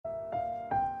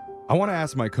I want to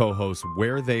ask my co-hosts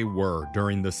where they were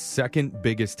during the second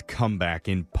biggest comeback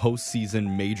in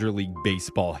postseason Major League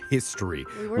Baseball history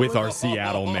with our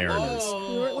Seattle Mariners.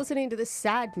 We weren't listening to this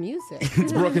sad music.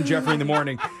 It's Brooke and Jeffrey in the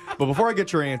morning. But before I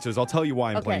get your answers, I'll tell you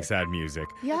why I'm playing sad music.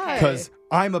 Yeah. Because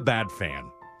I'm a bad fan.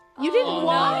 You didn't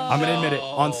watch? I'm going to admit it.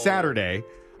 On Saturday,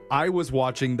 I was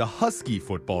watching the Husky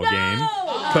football game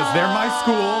because they're my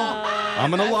school.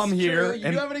 I'm an alum here. You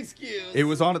and have an excuse. it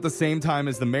was on at the same time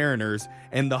as the Mariners,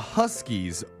 and the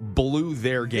Huskies blew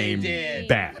their game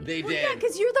bad. They did. Yeah,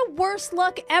 because you're the worst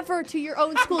luck ever to your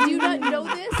own school. Do you not know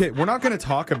this? Okay, we're not going to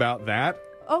talk about that.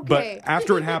 Okay. But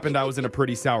after it happened, I was in a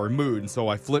pretty sour mood, and so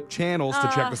I flipped channels to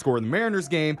check the score of the Mariners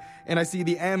game, and I see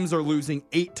the M's are losing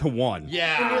 8-1.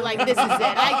 Yeah. And you're like, this is it.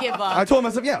 I give up. I told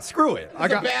myself, yeah, screw it.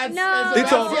 It's a bad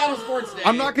It's over. Seattle sports day.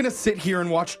 I'm not going to sit here and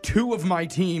watch two of my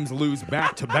teams lose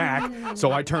back to back.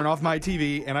 So I turn off my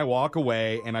TV and I walk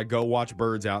away and I go watch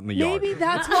birds out in the yard. Maybe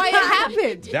that's why it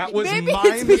happened. That was Maybe my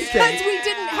it's because mistake. we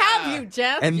didn't have you,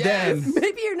 Jeff. And then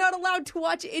Maybe you're not allowed to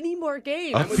watch any more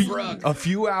games. a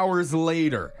few hours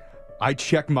later, I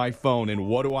check my phone and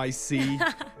what do I see?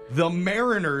 The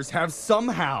Mariners have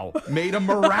somehow made a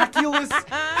miraculous,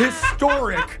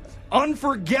 historic,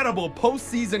 unforgettable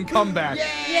postseason comeback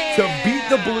to beat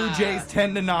the Blue Jays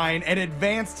 10-9 and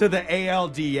advance to the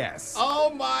ALDS.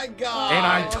 Oh my God. And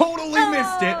I totally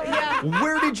missed it.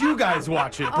 Where did you guys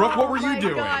watch it? Brooke, what were you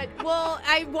doing? God. Well,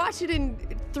 I watched it in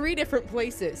 3 different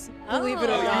places, believe it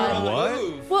or You're not. on the What?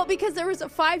 move. Well, because there was a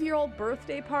 5-year-old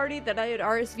birthday party that I had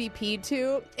RSVP'd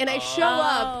to, and I show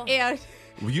up and...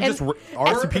 Were you And- just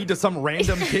RSVP'd to some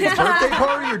random kid's birthday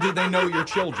party, or did they know your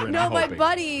children? No, I'm my hoping?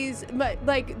 buddies,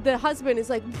 like the husband is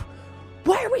like,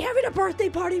 why are we having a birthday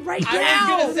party right now?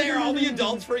 I was going to say, are all the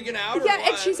adults freaking out? or Yeah, and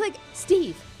what? she's like,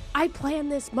 Steve, I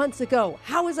planned this months ago.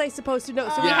 How was I supposed to know?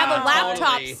 So we Yeah, have a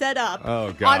laptop totally. set up Oh,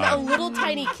 on God. a little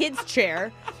tiny kid's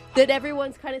chair that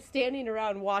everyone's kind of standing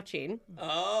around watching.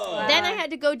 Oh. Then I had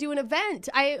to go do an event.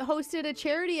 I hosted a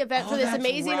charity event for this that's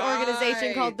amazing organization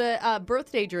right. called the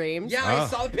Birthday Dreams. Yeah, I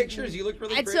saw the pictures. You look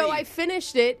really And pretty. so I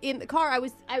finished it in the car. I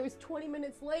was 20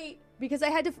 minutes late because I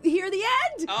had to hear the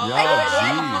end. Oh, I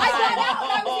geez. got out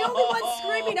and I was the only one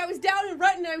screaming. I was down in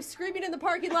Renton and I was screaming in the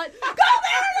parking lot, Go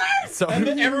Mariners! So And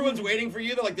then everyone's waiting for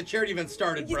you. They're like, the charity event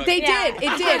started, Brooke. They did.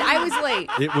 It did. I was late.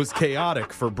 it was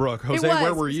chaotic for Brooke. Jose, it was.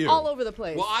 where were It was you? all over the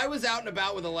place. Well, I was out and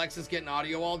about with Alexis getting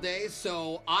audio all day,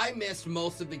 so I missed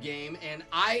most of the game, and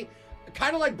I,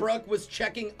 kind of like Brooke, was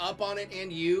checking up on it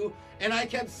and you, and I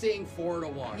kept seeing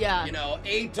 4-1. Yeah.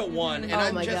 8-1. And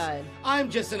Oh, my God.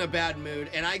 I'm just in a bad mood,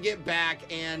 and I get back,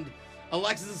 and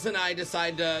Alexis and I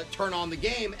decide to turn on the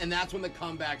game, and that's when the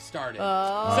comeback started. So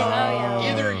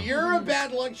either you're a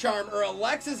bad luck charm or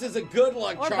Alexis is a good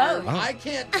luck charm. both. I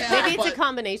can't tell. Maybe it's a but-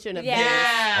 combination of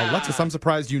Yeah. Alexis, I'm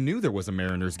surprised you knew there was a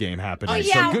Mariners game happening. Oh,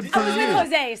 yeah. So good for I was you. with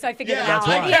Jose, so I figured Yeah, it out. That's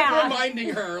I right. kept reminding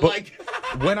her,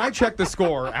 When I checked the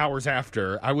score hours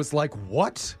after, I was like,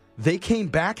 what? They came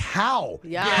back? How?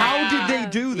 Yeah. How did they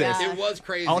do this? Yeah. it was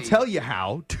crazy. I'll tell you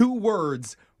how. 2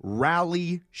 words,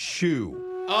 rally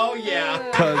shoe. Oh, yeah.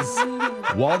 Because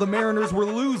while the Mariners were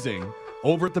losing,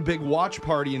 over at the big watch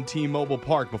party in T-Mobile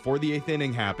Park before the 8th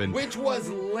inning happened, Which was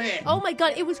lit. Oh my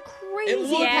God, it was crazy. It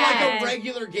looked Yeah. like a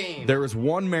regular game. there was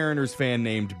one Mariners fan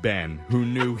named Ben who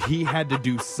knew he had to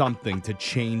do something to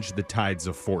change the tides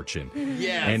of fortune.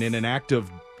 Yes. And in an act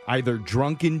of either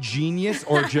drunken genius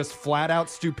or just flat-out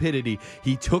stupidity,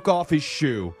 he took off his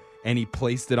shoe and he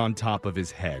placed it on top of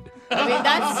his head. I mean,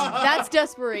 that's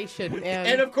desperation, man.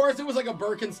 And of course, it was like a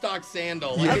Birkenstock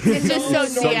sandal. Like, it's just so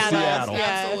So Seattle. Seattle.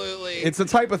 Yeah. Absolutely. It's the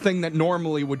type of thing that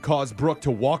normally would cause Brooke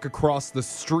to walk across the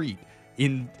street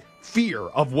in fear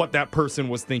of what that person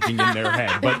was thinking in their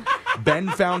head. But Ben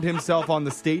found himself on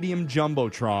the stadium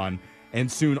Jumbotron, and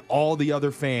soon all the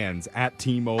other fans at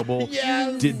T-Mobile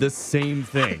Yes. did the same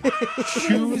thing.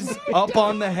 Shoes up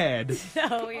on the head.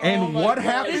 And what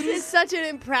happened? This is such an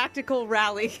impractical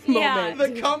rally Yeah.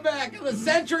 moment. the comeback of the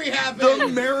century The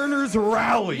happened. Mariners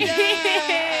rally.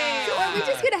 Yeah. So are we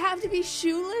just going to have to be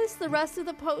shoeless the rest of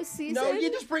the postseason? No, you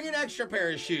just bring an extra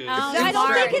pair of shoes. Oh, I don't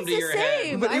Strap think them it's to the your head.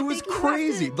 same. But I it was think you have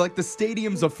crazy. to- Like the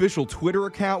stadium's official Twitter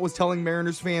account was telling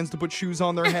Mariners fans to put shoes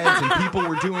on their heads, and people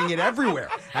were doing it everywhere.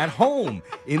 At home,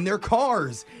 in their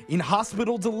cars, in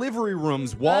hospital delivery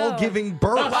rooms, while giving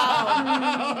birth.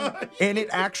 And it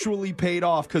actually paid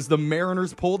off because the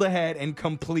Mariners pulled ahead and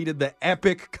completed the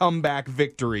epic comeback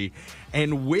victory.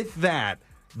 And with that,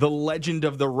 the legend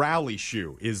of the rally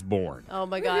shoe is born. Oh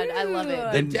my God, I love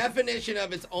it. The definition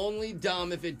of it's only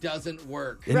dumb if it doesn't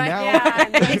work. And Right, now, Yeah.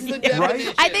 That's the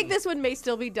definition. I think this one may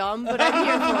still be dumb, but I'm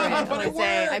here for it. But I it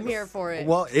say I'm works. here for it.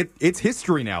 well, it's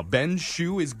history now. Ben's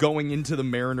shoe is going into the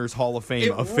Mariners Hall of Fame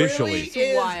It officially. really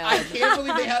is. wild. I can't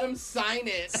believe they had him sign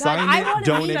it. Sign I it, wanna meet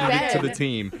donated it to Ben. the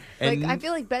team. Like, And I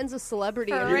feel like Ben's a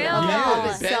celebrity. For in real? and of Yeah,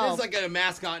 Ben himself. is like a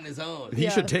mascot in his own. he Yeah.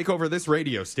 should take over this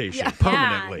radio station Yeah.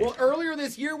 permanently. Well, earlier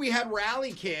this year we had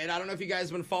Rally Kid. I don't know if you guys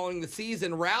have been following the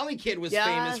season. Rally Kid was Yeah.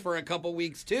 famous for a couple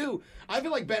weeks too. I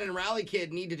feel like Ben and Rally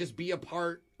Kid need to just be a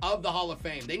part of the Hall of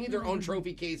Fame. They need their own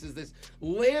trophy cases. This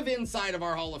live inside of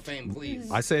our Hall of Fame,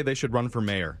 please. I say they should run for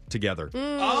mayor together.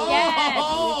 Oh,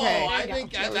 Yes. Okay. I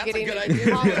think We're that's a getting good into idea.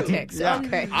 too. Politics. Yeah.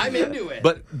 Okay. I'm into it.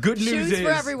 But good news Shoes is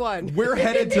for everyone. we're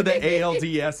headed to the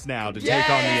ALDS now to take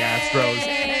on the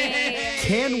Astros.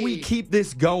 Can we keep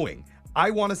this going? I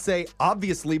want to say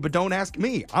obviously, but don't ask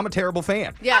me. I'm a terrible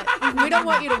fan. Yeah, we don't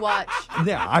want you to watch.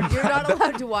 Yeah, I'm You're not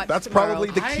allowed to watch That's tomorrow. probably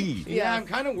the key. Yeah, I'm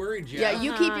kind of worried, Jeff. Yeah,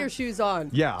 you keep your shoes on.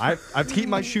 Yeah, I've keep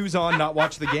my shoes on, not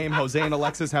watch the game. Jose and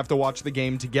Alexis have to watch the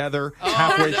game together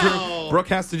halfway no. through. Brooke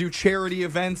has to do charity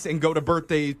events and go to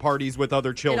birthday parties with other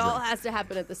It children. all has to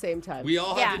happen at the same time. We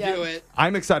all have Yeah. to do it.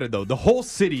 I'm excited though. The whole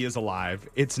city is alive.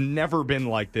 It's never been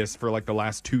like this for like the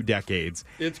last 2 decades.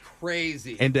 It's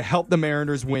crazy. And to help the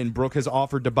Mariners win, Brooke has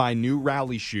offered to buy new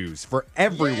rally shoes for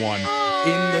everyone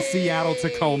in the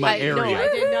Seattle-Tacoma No, area. I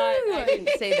did not. I didn't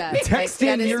say that. Text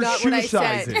That in is your not shoe what I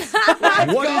said. sizes.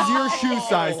 What is your shoe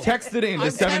size? Text it in to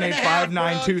I'm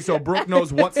 78592 so Brooke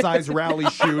knows what size rally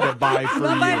shoe to buy for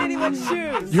you. anyone's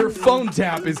shoes. Your phone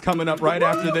tap is coming up right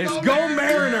after this. Go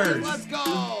Mariners! Let's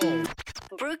go!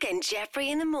 Brooke and Jeffrey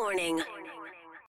in the morning.